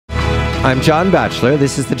I'm John Batchelor.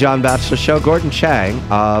 This is the John Batchelor Show. Gordon Chang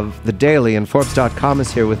of The Daily and Forbes.com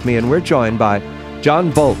is here with me, and we're joined by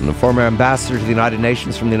John Bolton, a former ambassador to the United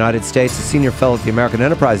Nations from the United States, a senior fellow at the American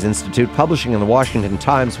Enterprise Institute, publishing in the Washington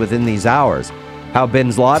Times within these hours how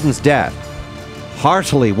Bin Laden's death,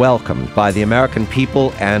 heartily welcomed by the American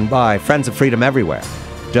people and by friends of freedom everywhere,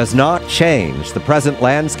 does not change the present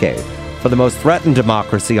landscape for the most threatened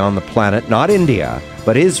democracy on the planet, not India,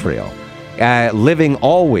 but Israel. Living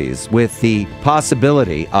always with the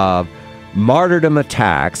possibility of martyrdom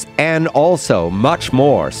attacks and also much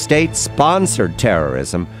more state-sponsored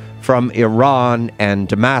terrorism from Iran and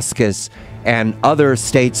Damascus and other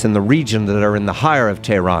states in the region that are in the hire of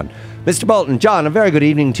Tehran. Mr. Bolton, John, a very good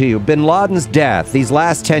evening to you. Bin Laden's death, these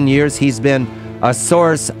last 10 years, he's been a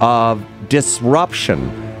source of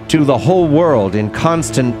disruption to the whole world in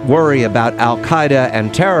constant worry about al-Qaeda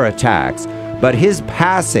and terror attacks. But his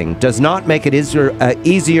passing does not make it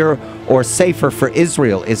easier or safer for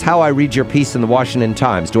Israel, is how I read your piece in the Washington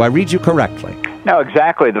Times. Do I read you correctly? No,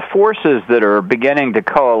 exactly. The forces that are beginning to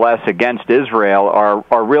coalesce against Israel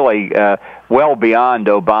are really well beyond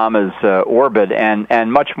Obama's orbit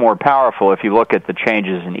and much more powerful if you look at the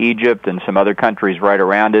changes in Egypt and some other countries right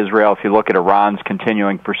around Israel. If you look at Iran's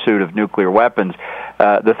continuing pursuit of nuclear weapons,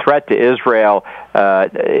 the threat to Israel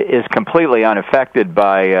is completely unaffected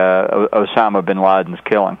by Osama Bin Laden's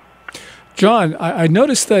killing. John, I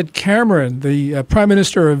noticed that Cameron, the Prime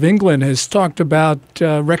Minister of England, has talked about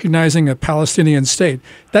recognizing a Palestinian state.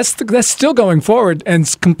 That's still going forward and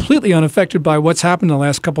it's completely unaffected by what's happened in the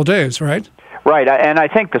last couple of days, right? Right, and I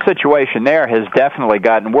think the situation there has definitely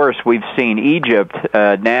gotten worse. We've seen Egypt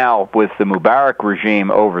now, with the Mubarak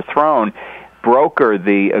regime overthrown, broker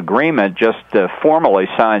the agreement just formally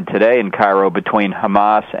signed today in Cairo between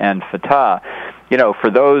Hamas and Fatah. You know,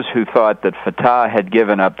 for those who thought that Fatah had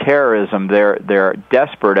given up terrorism, their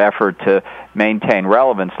desperate effort to maintain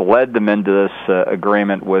relevance led them into this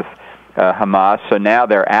agreement with Hamas. So now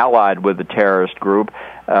they're allied with the terrorist group,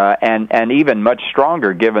 and even much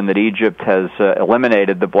stronger given that Egypt has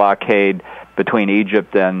eliminated the blockade between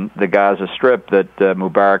Egypt and the Gaza Strip that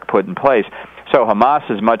Mubarak put in place. So Hamas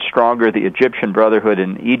is much stronger, the Egyptian Brotherhood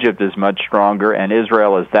in Egypt is much stronger, and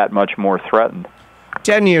Israel is that much more threatened.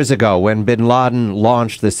 10 years ago, when Bin Laden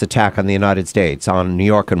launched this attack on the United States, on New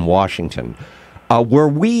York and Washington, were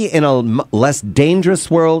we in a less dangerous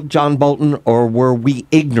world, John Bolton, or were we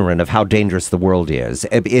ignorant of how dangerous the world is?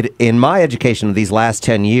 In my education of these last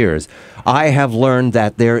 10 years, I have learned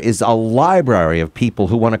that there is a library of people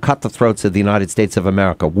who want to cut the throats of the United States of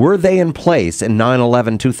America. Were they in place in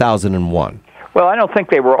 9/11/2001? Well, I don't think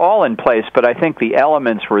they were all in place, but I think the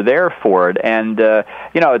elements were there for it. And,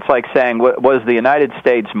 you know, it's like saying, was the United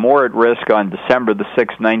States more at risk on December the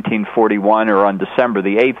 6th, 1941, or on December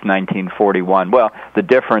the 8th, 1941? Well, the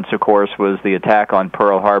difference, of course, was the attack on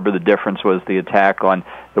Pearl Harbor. The difference was the attack on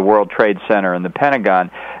the World Trade Center and the Pentagon.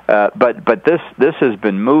 But this has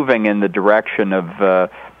been moving in the direction of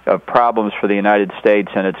problems for the United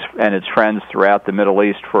States and its friends throughout the Middle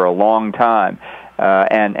East for a long time.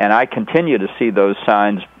 And I continue to see those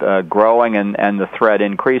signs growing and the threat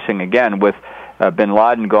increasing again with Bin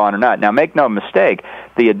Laden gone or not. Now, make no mistake,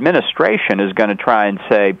 the administration is going to try and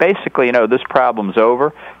say, basically, you know, this problem's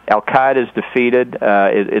over. Al-Qaeda is defeated.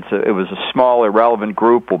 It was a small, irrelevant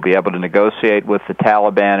group. We'll be able to negotiate with the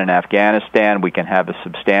Taliban in Afghanistan. We can have a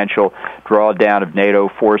substantial drawdown of NATO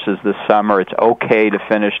forces this summer. It's okay to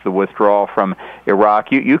finish the withdrawal from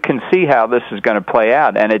Iraq. You can see how this is going to play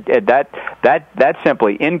out, and that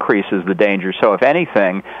simply increases the danger. So, if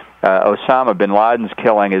anything, Osama Bin Laden's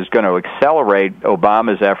killing is going to accelerate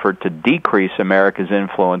Obama's effort to decrease America's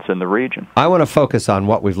influence in the region. I want to focus on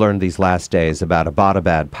what we've learned these last days about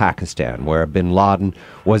Abbottabad, Pakistan, where Bin Laden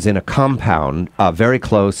was in a compound very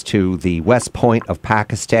close to the West Point of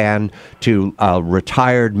Pakistan, to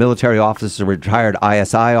retired military officers, retired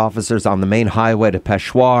ISI officers on the main highway to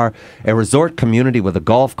Peshawar, a resort community with a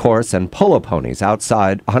golf course and polo ponies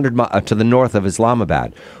outside 100 to the north of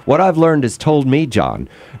Islamabad. What I've learned has told me, John,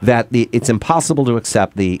 that it's impossible to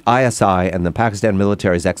accept the ISI and the Pakistan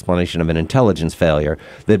military's explanation of an intelligence failure,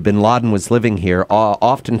 that Bin Laden was living here,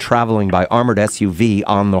 often traveling by armored SUV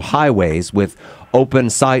on the highways with open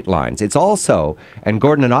sight lines. It's also, and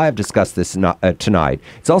Gordon and I have discussed this tonight,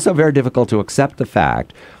 it's also very difficult to accept the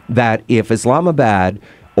fact that if Islamabad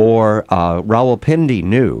or Rawalpindi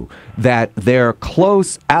knew that their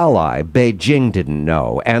close ally, Beijing, didn't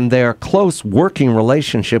know, and their close working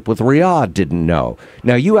relationship with Riyadh didn't know.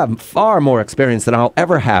 Now, you have far more experience than I'll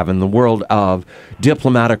ever have in the world of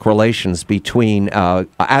diplomatic relations between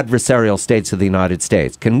adversarial states of the United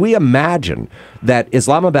States. Can we imagine that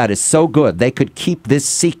Islamabad is so good they could keep this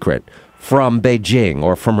secret from Beijing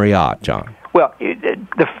or from Riyadh, John? Well,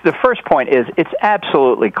 the first point is it's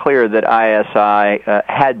absolutely clear that ISI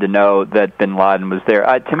had to know that Bin Laden was there.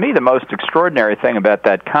 To me, the most extraordinary thing about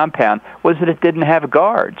that compound was that it didn't have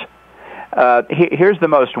guards. Here's the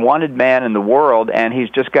most wanted man in the world, and he's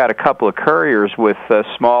just got a couple of couriers with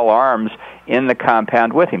small arms in the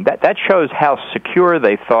compound with him. That shows how secure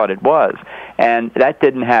they thought it was. And that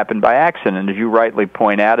didn't happen by accident. As you rightly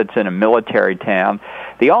point out, it's in a military town.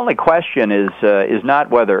 The only question is not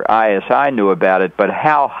whether ISI knew about it, but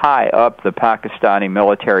how high up the Pakistani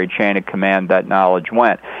military chain of command that knowledge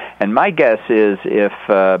went. And my guess is if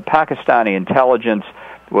Pakistani intelligence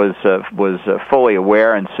was fully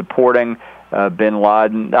aware and supporting Bin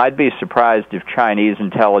Laden, I'd be surprised if Chinese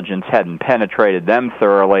intelligence hadn't penetrated them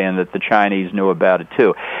thoroughly and that the Chinese knew about it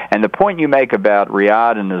too. And the point you make about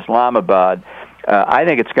Riyadh and Islamabad, I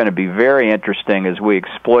think it's going to be very interesting as we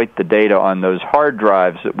exploit the data on those hard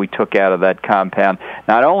drives that we took out of that compound,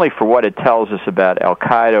 not only for what it tells us about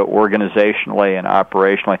al-Qaeda organizationally and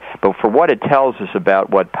operationally, but for what it tells us about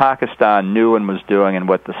what Pakistan knew and was doing and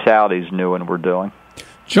what the Saudis knew and were doing.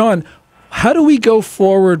 John, how do we go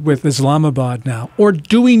forward with Islamabad now? Or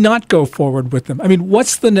do we not go forward with them? I mean,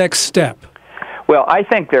 what's the next step? Well, I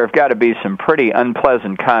think there have got to be some pretty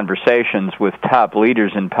unpleasant conversations with top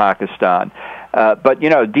leaders in Pakistan. But, you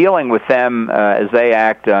know, dealing with them as they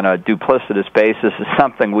act on a duplicitous basis is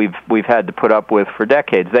something we've had to put up with for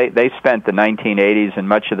decades. They spent the 1980s and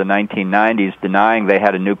much of the 1990s denying they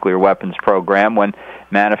had a nuclear weapons program when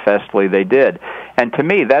manifestly they did. And to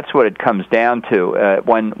me, that's what it comes down to.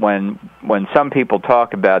 When some people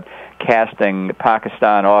talk about casting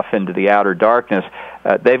Pakistan off into the outer darkness,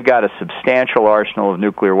 they've got a substantial arsenal of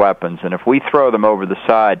nuclear weapons, and if we throw them over the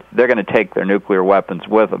side, they're going to take their nuclear weapons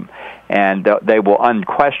with them, and they will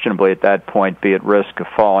unquestionably at that point be at risk of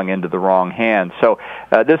falling into the wrong hands. So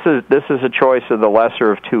this is a choice of the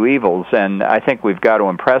lesser of two evils, and I think we've got to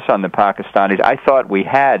impress on the Pakistanis. I thought we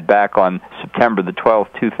had back on September the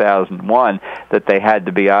 12th, 2001, that they had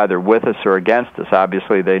to be either with us or against us.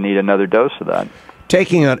 Obviously, they need another dose of that.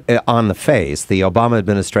 Taking it on the face, the Obama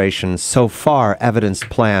administration so far evidenced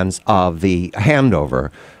plans of the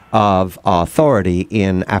handover of authority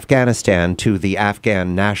in Afghanistan to the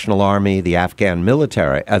Afghan National Army, the Afghan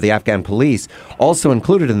military, the Afghan police. Also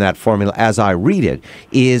included in that formula, as I read it,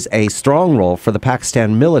 is a strong role for the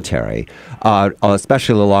Pakistan military,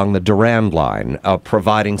 especially along the Durand line,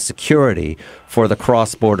 providing security for the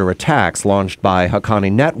cross-border attacks launched by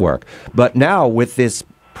Haqqani Network. But now with this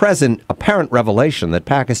present apparent revelation that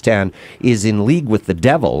Pakistan is in league with the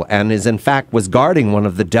devil and is in fact was guarding one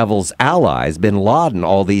of the devil's allies, Bin Laden,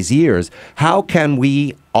 all these years, how can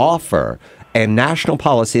we offer a national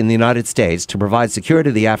policy in the United States to provide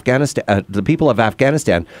security to the people of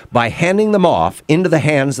Afghanistan by handing them off into the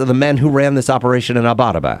hands of the men who ran this operation in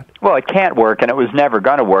Abbottabad? Well, it can't work, and it was never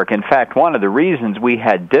going to work. In fact, one of the reasons we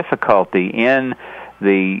had difficulty in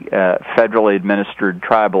the federally administered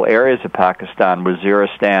tribal areas of Pakistan,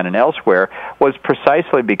 Waziristan and elsewhere, was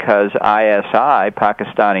precisely because ISI,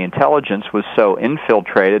 Pakistani intelligence, was so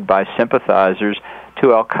infiltrated by sympathizers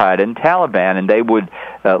to al-Qaeda and Taliban, and they would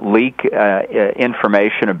leak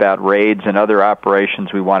information about raids and other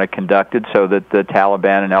operations we wanted conducted so that the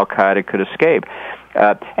Taliban and al-Qaeda could escape.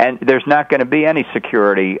 And there's not going to be any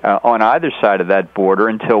security on either side of that border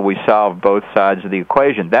until we solve both sides of the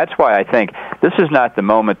equation. That's why I think this is not the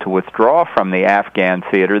moment to withdraw from the Afghan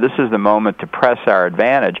theater. This is the moment to press our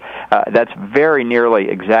advantage. That's very nearly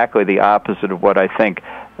exactly the opposite of what I think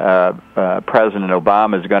President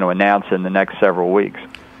Obama is going to announce in the next several weeks.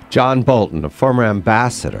 John Bolton, a former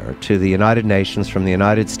ambassador to the United Nations from the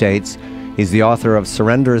United States. He's the author of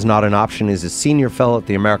Surrender is Not an Option. He's a senior fellow at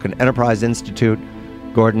the American Enterprise Institute.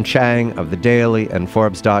 Gordon Chang of The Daily and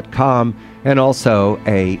Forbes.com, and also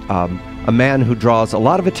a man who draws a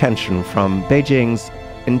lot of attention from Beijing's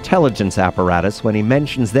intelligence apparatus when he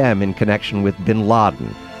mentions them in connection with Bin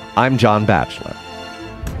Laden. I'm John Batchelor.